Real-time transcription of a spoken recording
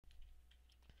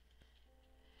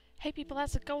Hey people,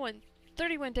 how's it going?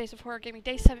 31 Days of Horror Gaming,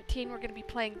 day 17, we're gonna be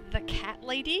playing The Cat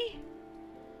Lady.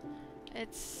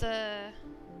 It's,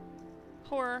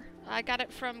 horror. I got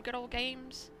it from Good Old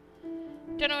Games.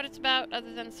 Don't know what it's about,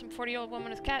 other than some 40-year-old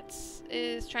woman with cats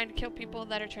is trying to kill people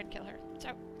that are trying to kill her. So,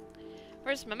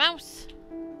 where's my mouse?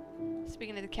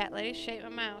 Speaking of the cat lady, shape my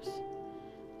mouse.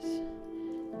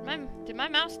 Did my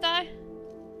mouse die?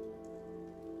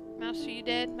 Mouse, are you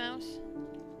dead, mouse?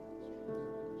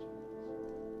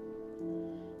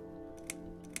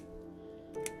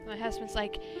 My husband's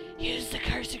like, use the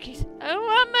cursor keys. I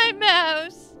want my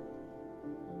mouse.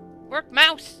 Work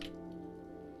mouse.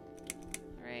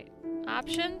 Alright.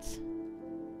 Options.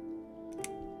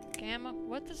 Gamma.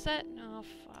 What does that? Oh,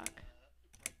 fuck.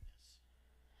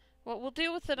 Well, we'll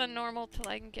deal with it on normal till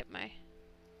I can get my...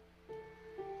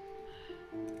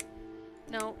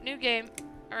 No, new game.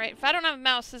 Alright, if I don't have a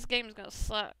mouse, this game's gonna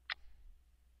suck.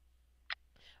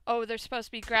 Oh, there's supposed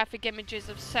to be graphic images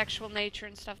of sexual nature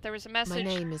and stuff. There was a message.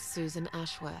 My name is Susan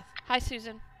Ashworth. Hi,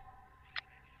 Susan.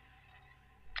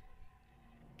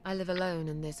 I live alone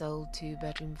in this old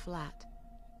two-bedroom flat.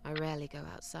 I rarely go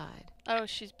outside. Oh,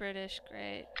 she's British.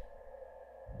 Great.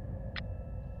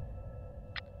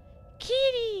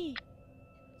 Kitty!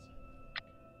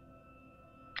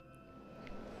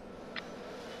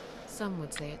 Some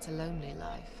would say it's a lonely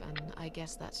life, and I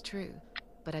guess that's true.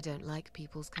 But I don't like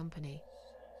people's company.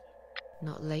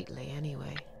 Not lately,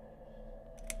 anyway.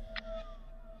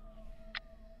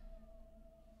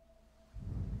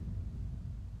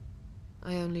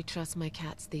 I only trust my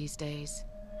cats these days,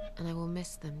 and I will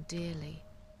miss them dearly.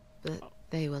 But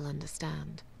they will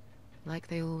understand, like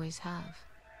they always have.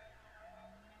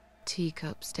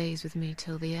 Teacup stays with me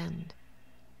till the end.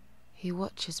 He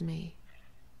watches me,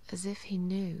 as if he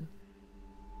knew.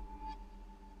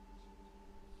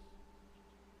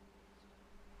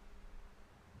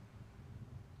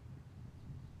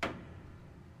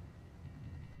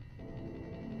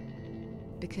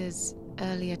 Because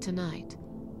earlier tonight,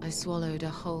 I swallowed a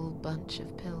whole bunch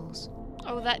of pills.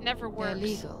 Oh, that never works. They're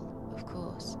legal, of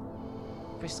course.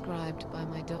 Prescribed by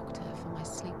my doctor for my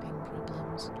sleeping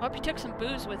problems. I hope you took some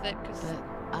booze with it, because... But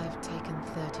I've taken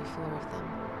 34 of them.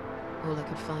 All I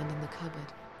could find in the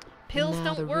cupboard. pills and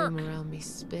now don't the work. room around me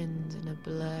spins in a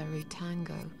blurry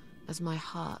tango as my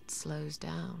heart slows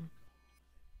down.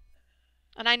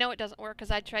 And I know it doesn't work,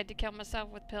 because I tried to kill myself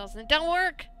with pills, and it don't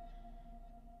work!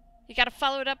 You gotta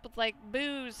follow it up with, like,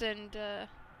 booze and,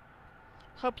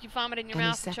 hope you vomit in your Any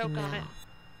mouth and choke second on it. now,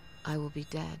 I will be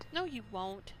dead. No, you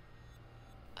won't.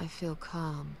 I feel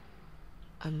calm.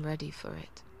 I'm ready for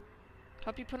it.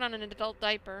 Hope you put on an adult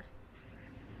diaper.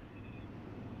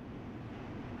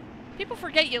 People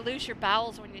forget you lose your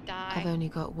bowels when you die. I've only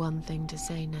got one thing to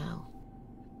say now.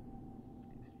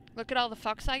 Look at all the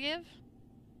fucks I give.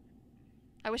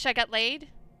 I wish I got laid.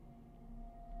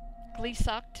 Glee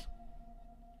sucked.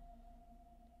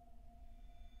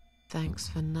 Thanks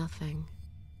for nothing.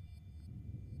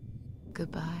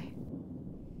 Goodbye.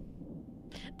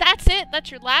 That's it?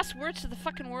 That's your last words to the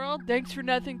fucking world? Thanks for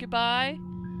nothing, goodbye?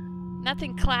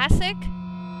 Nothing classic?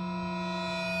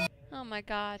 Oh my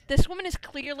god. This woman has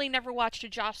clearly never watched a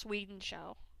Joss Whedon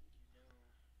show.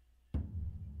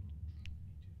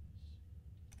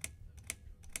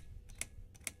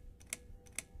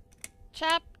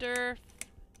 Chapter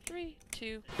 3,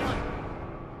 2, 1.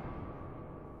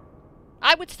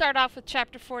 I would start off with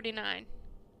chapter 49.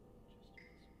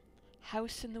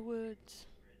 House in the Woods.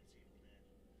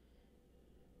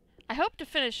 I hope to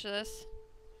finish this.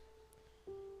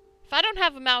 If I don't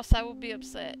have a mouse, I will be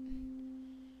upset.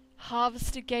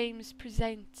 Harvester Games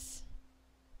presents.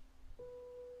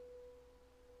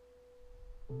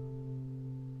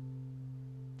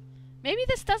 Maybe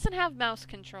this doesn't have mouse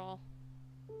control.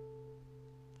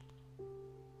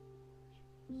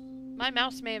 My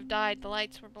mouse may have died. The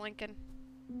lights were blinking.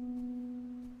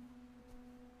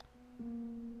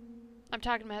 I'm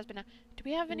talking to my husband now. Do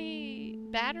we have any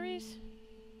batteries?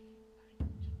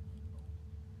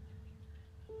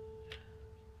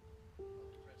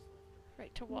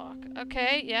 Right to walk.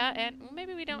 Okay, yeah, and well,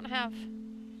 maybe we don't have...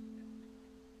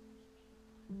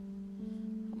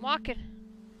 I'm walking.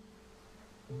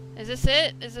 Is this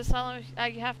it? Is this all I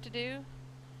have to do?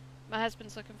 My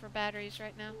husband's looking for batteries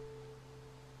right now.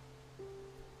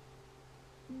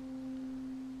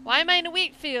 Why am I in a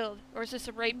wheat field? Or is this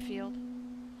a rape field?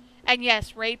 And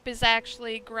yes, rape is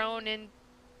actually grown in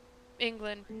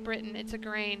England, Britain. It's a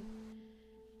grain.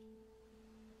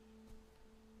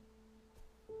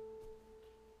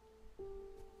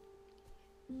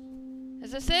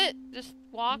 Is this it? Just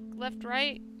walk left,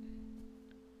 right?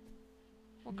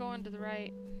 We'll go into the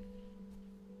right.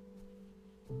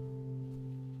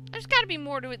 I there's got to be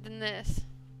more to it than this.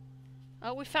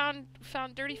 Oh, we found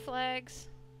dirty flags.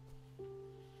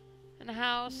 And a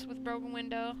house with a broken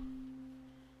window.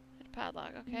 And a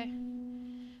padlock, okay.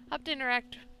 Up to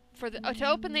interact to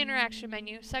open the interaction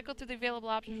menu, cycle through the available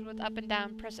options with up and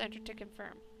down, press enter to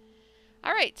confirm.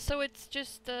 Alright, so it's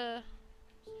just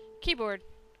keyboard.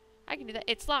 I can do that.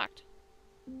 It's locked.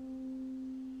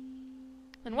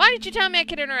 And why did you tell me I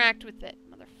could interact with it,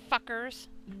 motherfuckers?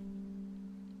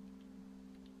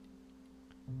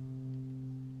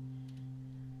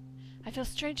 I feel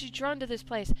strangely drawn to this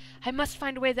place. I must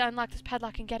find a way to unlock this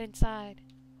padlock and get inside.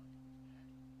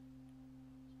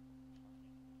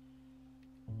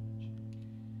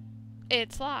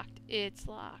 It's locked. It's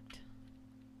locked.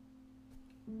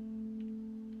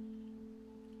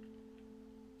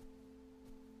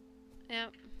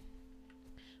 Yep.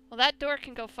 Well, that door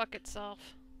can go fuck itself.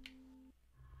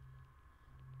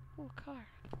 Ooh, a car.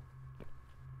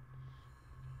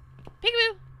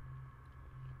 Peekaboo!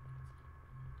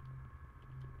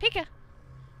 Pika!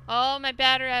 Oh, my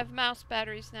battery. I have mouse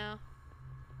batteries now.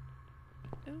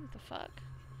 Ooh, the fuck.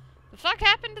 The fuck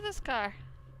happened to this car?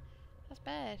 That's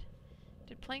bad.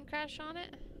 Did a plane crash on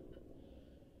it?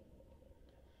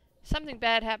 Something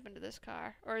bad happened to this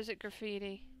car. Or is it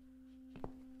graffiti?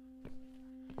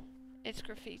 It's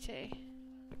graffiti.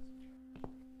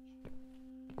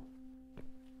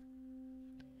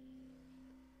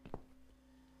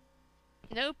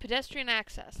 No pedestrian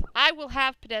access. I will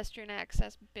have pedestrian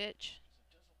access, bitch.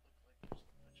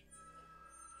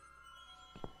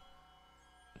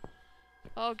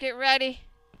 Oh, get ready.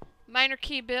 Minor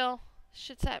key bill.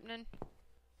 Shit's happening.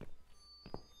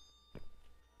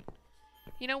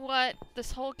 You know what?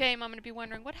 This whole game I'm gonna be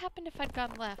wondering, what happened if I'd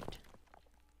gone left?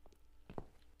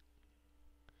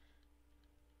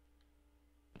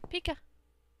 Pika.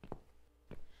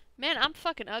 Man, I'm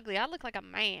fucking ugly. I look like a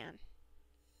man.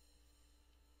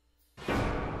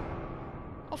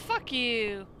 Oh, fuck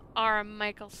you, R.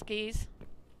 Michael Skis.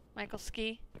 Michael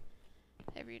Ski.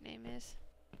 Whatever your name is.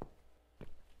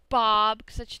 Bob,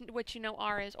 because that's what you know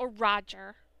R is. Or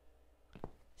Roger.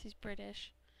 He's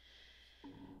British.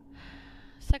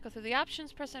 Cycle through the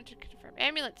options, press enter to confirm.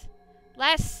 Ambulance.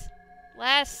 Les.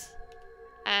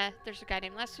 There's a guy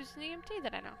named Les who's an EMT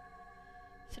that I know.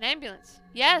 It's an ambulance.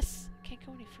 Yes! Can't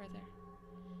go any further.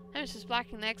 Ambulance is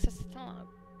blocking the access to the tunnel.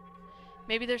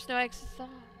 Maybe there's no exit at all.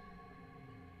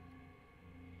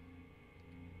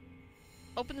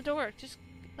 Open the door. Just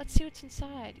let's see what's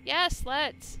inside. Yes,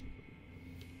 let's.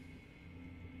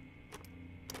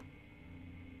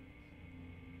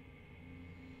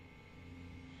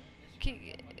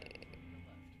 Kick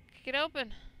it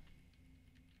open.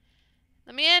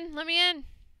 Let me in. Let me in.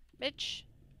 Bitch.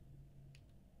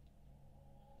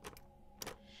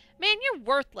 Man, you're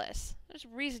worthless. There's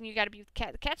a reason you gotta be with the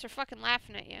cat. The cats are fucking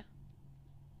laughing at you.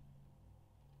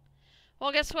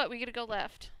 Well, guess what? We gotta go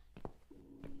left.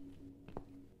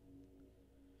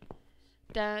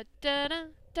 Da da da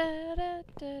da da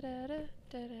da da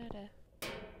da da.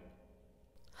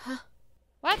 Huh?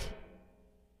 What?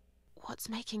 What's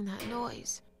making that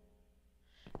noise?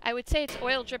 I would say it's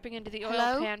oil dripping into the oil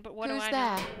Hello? pan, but what Who's do I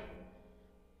there?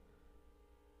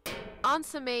 know?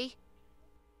 Answer me.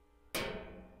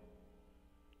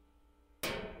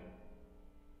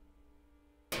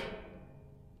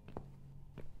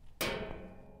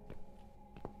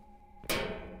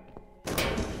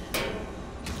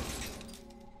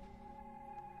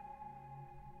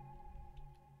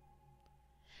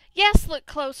 Yes, look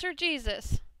closer,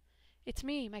 Jesus. It's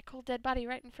me, my cold dead body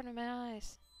right in front of my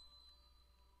eyes.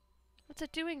 What's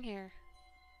it doing here?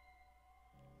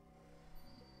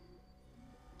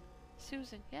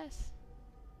 Susan, yes.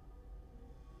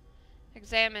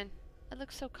 Examine. It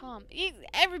looks so calm.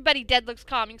 Everybody dead looks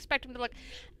calm. You expect him to look...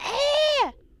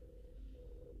 Ah!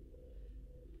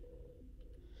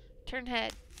 Turn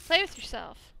head. Play with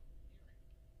yourself.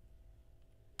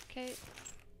 Okay.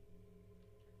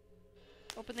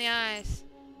 Open the eyes.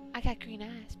 I got green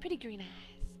eyes. Pretty green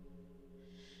eyes.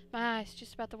 My eyes,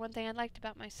 just about the one thing I liked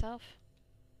about myself.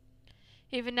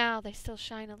 Even now, they still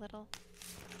shine a little.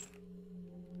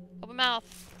 Open mouth.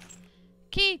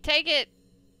 Key, take it.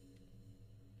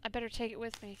 I better take it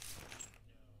with me.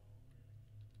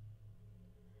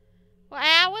 Well,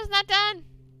 I was not done.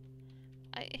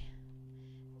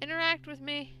 Interact with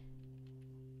me.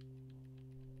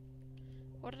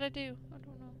 What did I do? I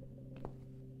don't know.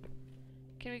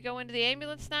 Can we go into the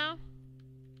ambulance now?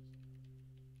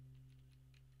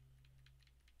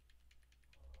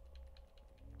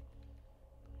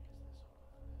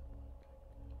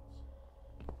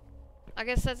 I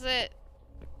guess that's it.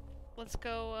 Let's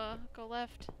go, go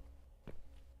left.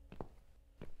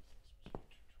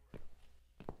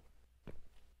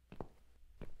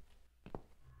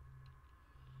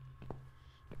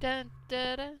 Dun,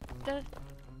 dun, dun, dun.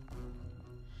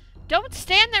 Don't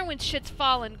stand there when shit's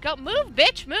falling. Go, move,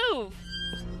 bitch, move.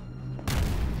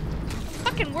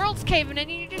 Fucking world's caving in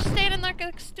and you're just standing like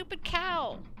a stupid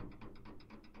cow.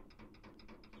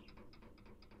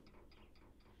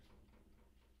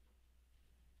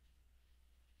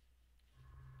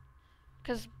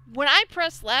 Because when I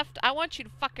press left, I want you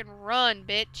to fucking run,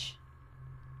 bitch.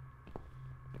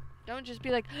 Don't just be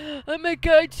like, oh my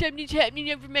god, something's happening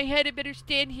over my head. I better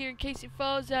stand here in case it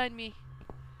falls on me.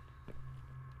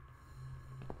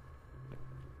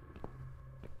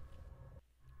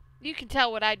 You can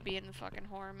tell what I'd be in the fucking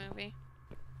horror movie.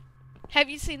 Have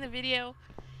you seen the video?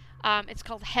 It's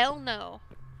called Hell No.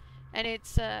 And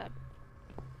it's,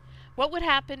 what would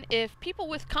happen if people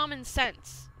with common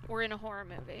sense were in a horror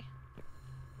movie?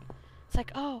 It's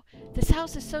like, oh, this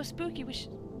house is so spooky, we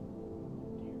should...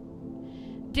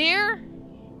 Deer?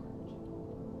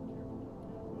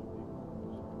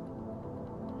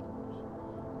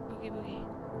 Boogie boogie.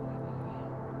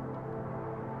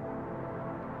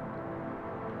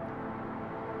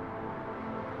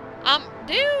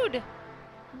 Dude!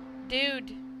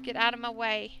 Dude, get out of my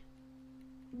way.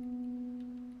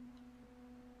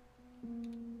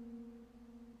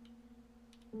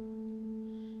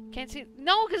 Can't see.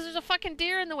 No, because there's a fucking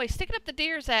deer in the way. Stick it up the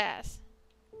deer's ass.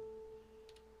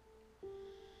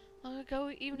 Long ago,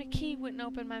 even a key wouldn't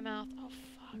open my mouth. Oh,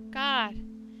 fuck. God.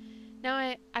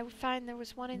 Now I would find there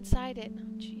was one inside it.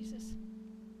 Oh, Jesus.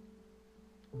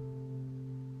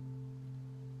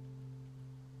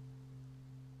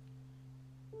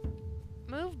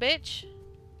 Move, bitch.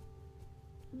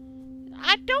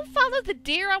 I don't follow the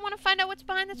deer. I want to find out what's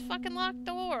behind this fucking locked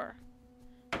door.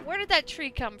 Where did that tree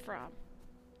come from?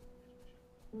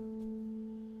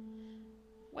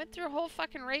 Went through a whole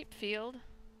fucking rape field.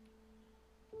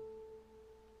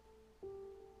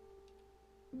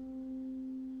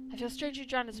 I feel strangely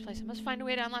drawn to this place. I must find a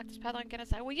way to unlock this padlock and get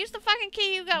inside. Well, use the fucking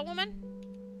key you got, woman.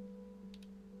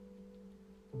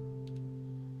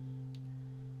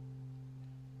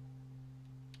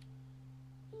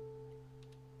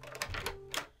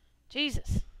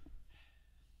 Jesus.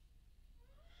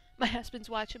 My husband's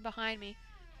watching behind me.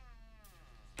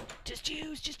 Just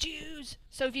use, just use.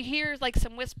 So if you hear like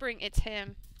some whispering, it's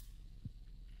him.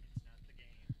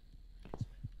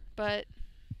 But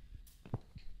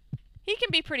he can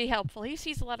be pretty helpful. He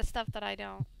sees a lot of stuff that I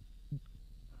don't.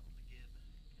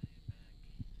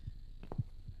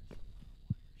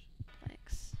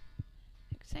 Planks.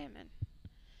 Examine.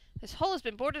 This hole has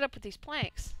been boarded up with these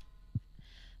planks.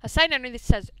 A sign underneath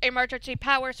says, emergency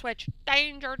power switch.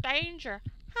 Danger, danger.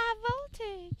 High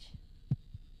voltage.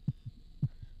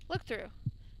 Look through.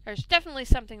 There's definitely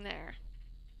something there.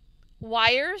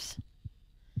 Wires?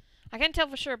 I can't tell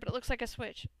for sure, but it looks like a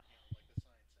switch.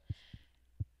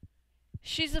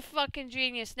 She's a fucking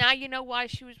genius. Now you know why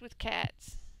she was with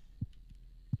cats.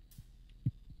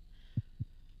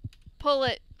 Pull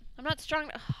it. I'm not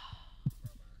strong.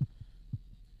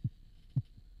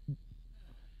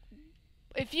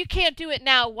 If you can't do it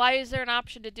now, why is there an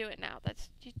option to do it now? That's...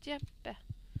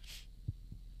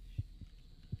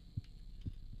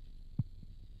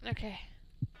 Okay.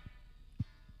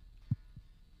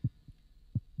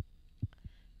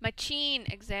 My chin,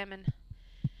 examine.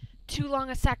 Too long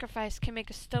a sacrifice can make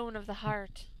a stone of the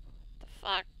heart. The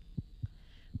fuck?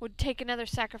 Would take another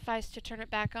sacrifice to turn it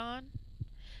back on?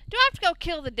 Do I have to go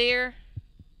kill the deer?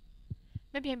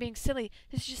 Maybe I'm being silly.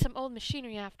 This is just some old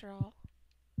machinery after all.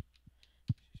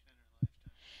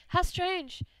 How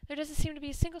strange. There doesn't seem to be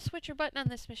a single switch or button on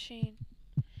this machine.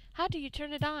 How do you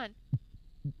turn it on?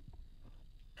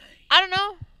 I don't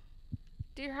know.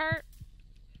 Deer heart?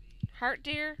 Heart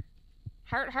deer?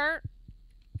 Heart heart?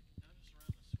 Notice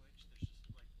around the switch there's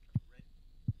just like a red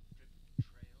drip trail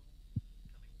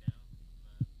coming down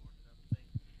from the boarded up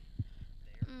thing.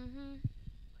 There. Mm-hmm.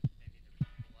 Like maybe there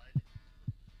was blood.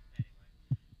 Anyway,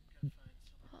 gotta find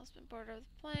some. Husband border with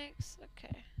planks.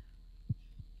 Okay.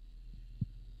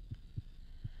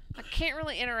 I can't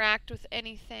really interact with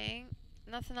anything.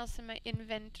 Nothing else in my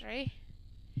inventory.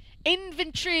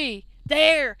 Inventory!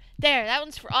 There! There! That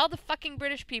one's for all the fucking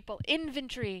British people.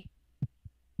 Inventory.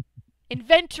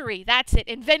 Inventory! That's it.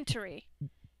 Inventory.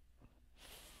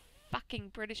 Fucking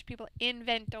British people.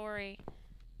 Inventory.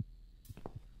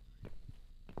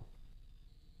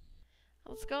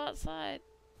 Let's go outside.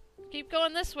 Keep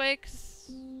going this way,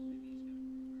 'cause...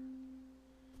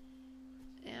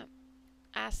 Yeah.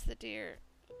 Ask the deer.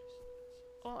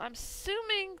 Well, I'm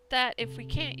assuming that if we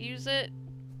can't use it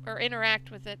or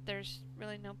interact with it, there's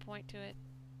really no point to it.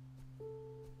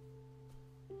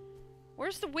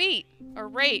 Where's the wheat? Or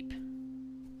rape?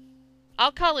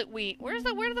 I'll call it wheat. Where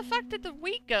the fuck did the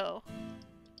wheat go?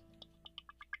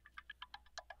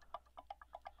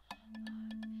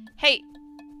 Hey.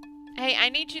 Hey, I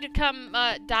need you to come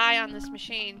die on this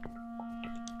machine.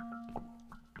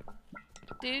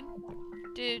 Dude,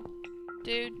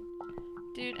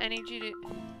 I need you to...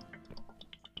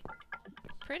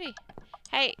 Pretty.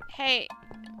 Hey,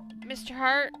 Mr.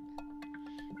 Hart.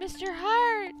 Mr.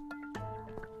 Hart!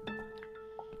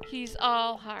 He's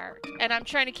all heart. And I'm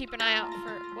trying to keep an eye out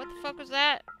for... What the fuck was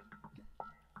that?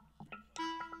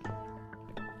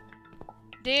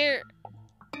 Dear...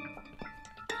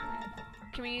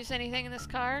 Can we use anything in this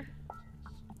car?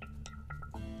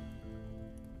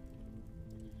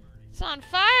 It's on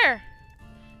fire!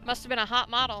 Must have been a hot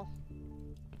model.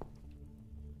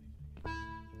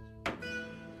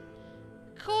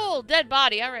 Cool, dead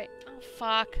body, alright. Oh,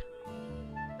 fuck.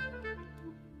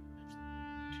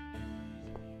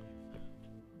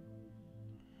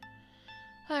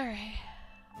 Alright.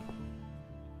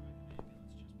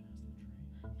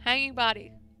 Hanging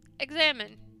body.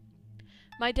 Examine.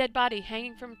 My dead body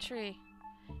hanging from a tree.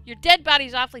 Your dead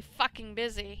body's awfully fucking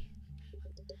busy.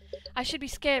 I should be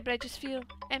scared, but I just feel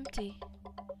empty.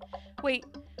 Wait,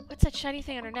 what's that shiny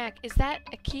thing on her neck? Is that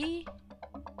a key?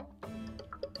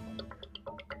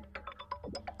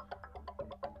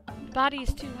 The body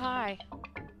is too high.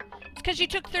 It's because you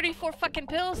took 34 fucking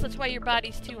pills, that's why your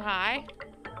body's too high.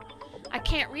 I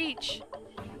can't reach.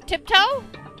 Tiptoe?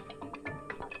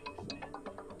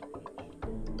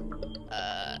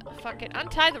 Fuck it.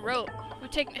 Untie the rope. We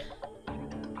take... What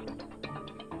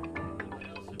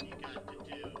else have you got to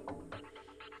do?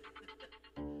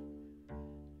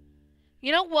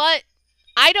 You know what?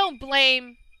 I don't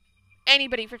blame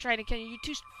anybody for trying to kill you. You're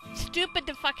too stupid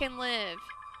to fucking live.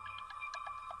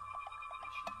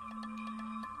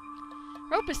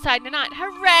 Rope is tied in a knot.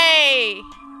 Hooray!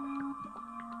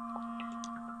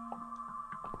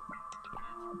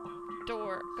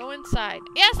 Door. Go inside.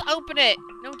 Yes, open it!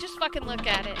 No, just fucking look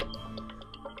at it.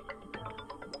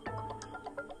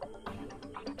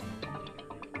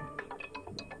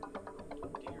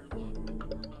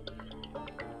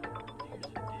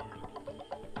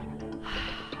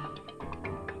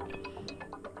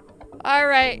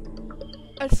 Alright.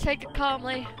 Let's take it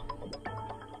calmly.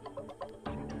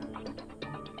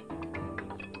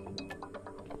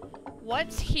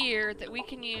 What's here that we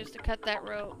can use to cut that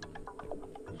rope?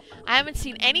 I haven't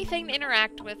seen anything to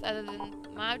interact with other than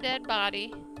my dead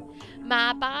body.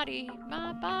 My body.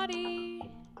 My body.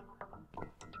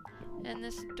 And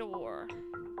this door.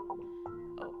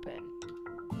 Open.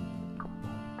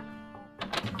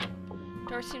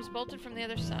 Door seems bolted from the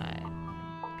other side.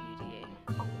 PDA.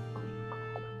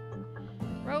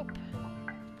 Rope.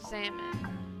 Examine.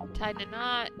 Tied in a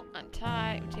knot.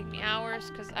 Untie. It would take me hours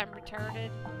because I'm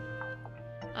retarded.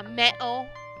 A metal.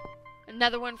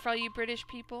 Another one for all you British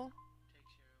people.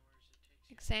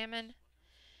 Examine.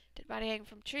 Dead body hanging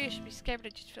from a tree. I should be scared,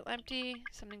 but I just feel empty.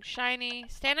 Something shiny.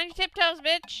 Stand on your tiptoes,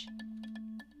 bitch!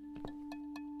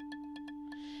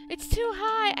 It's too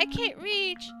high. I can't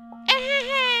reach.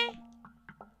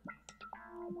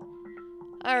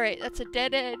 Alright, that's a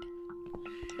dead end.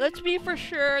 Let's be for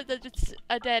sure that it's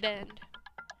a dead end.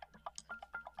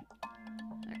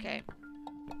 Okay.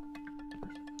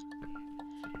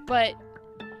 But...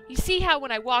 you see how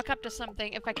when I walk up to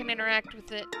something, if I can interact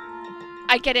with it,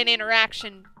 I get an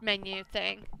interaction menu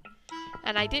thing.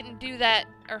 And I didn't do that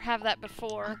or have that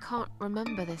before. I can't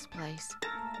remember this place.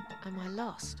 Am I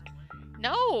lost?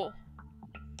 No!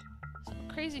 Some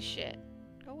crazy shit.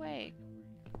 Go away.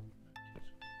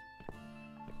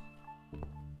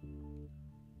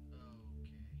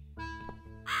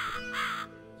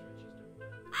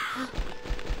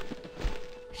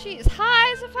 She is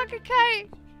high as a fucking kite!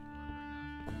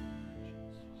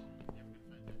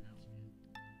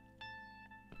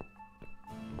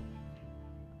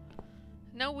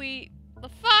 No wheat. The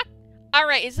fuck?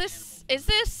 Alright, is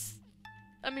this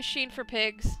a machine for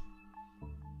pigs?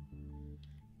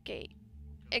 Gate.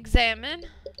 Examine.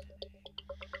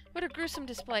 What a gruesome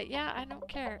display. Yeah, I don't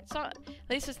care. It's not, at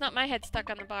least it's not my head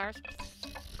stuck on the bars.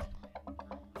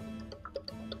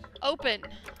 Open.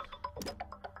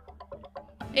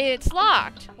 It's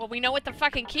locked. Well, we know what the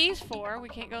fucking key's for. We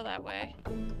can't go that way.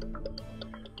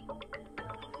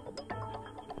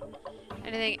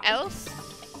 Anything else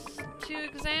to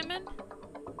examine?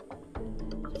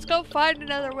 Let's go find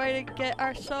another way to get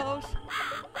ourselves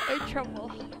in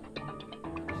trouble.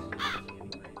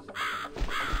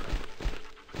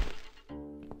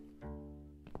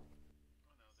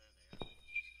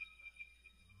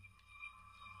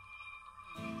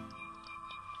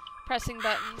 Pressing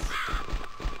buttons.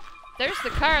 There's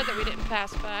the car that we didn't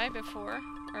pass by before.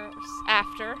 Or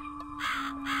after.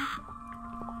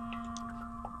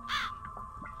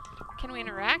 Can we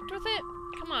interact with it?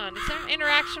 Come on, is there an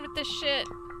interaction with this shit?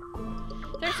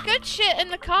 There's good shit in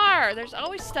the car. There's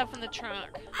always stuff in the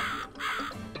trunk.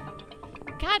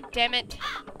 God damn it.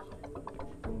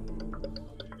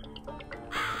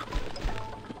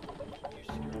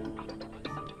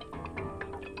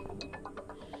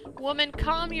 Woman,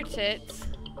 calm your tits.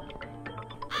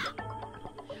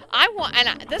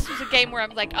 This was a game where I'm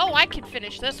like, oh, I can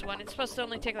finish this one. It's supposed to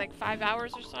only take like 5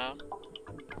 hours or so.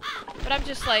 But I'm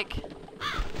just like,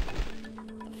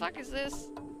 the fuck is this?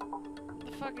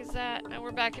 The fuck is that? And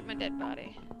we're back at my dead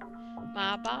body.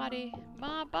 My body.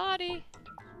 My body.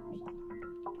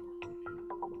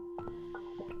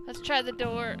 Let's try the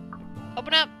door.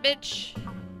 Open up, bitch.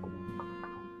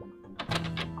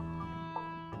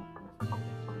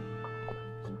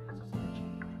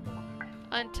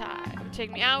 Untie. It would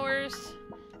take me hours.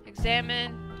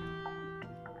 Examine.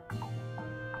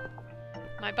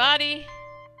 My body.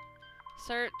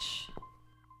 Search.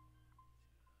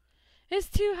 It's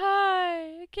too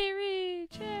high. I can't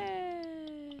reach. Yeah.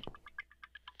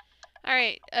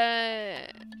 Alright,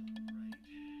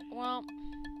 well,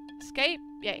 escape?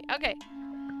 Yay, okay.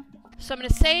 So I'm gonna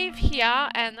save here,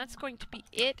 and that's going to be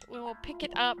it. We will pick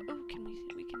it up. Ooh,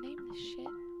 we can name this shit.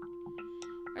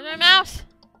 Where's my mouse?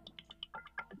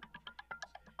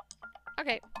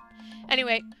 Okay.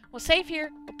 Anyway, we'll save here.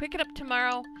 We'll pick it up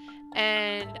tomorrow,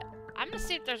 and I'm gonna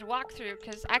see if there's a walkthrough,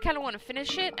 because I kind of want to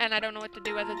finish it, and I don't know what to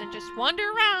do other than just wander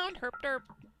around. Herp derp.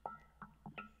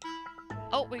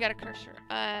 Oh, we got a cursor.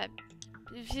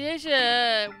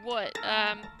 What?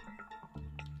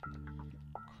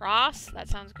 Cross? That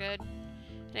sounds good.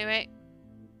 Anyway,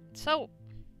 so,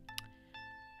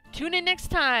 tune in next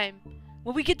time.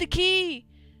 Will we get the key?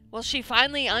 Will she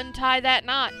finally untie that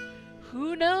knot?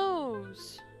 Who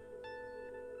knows?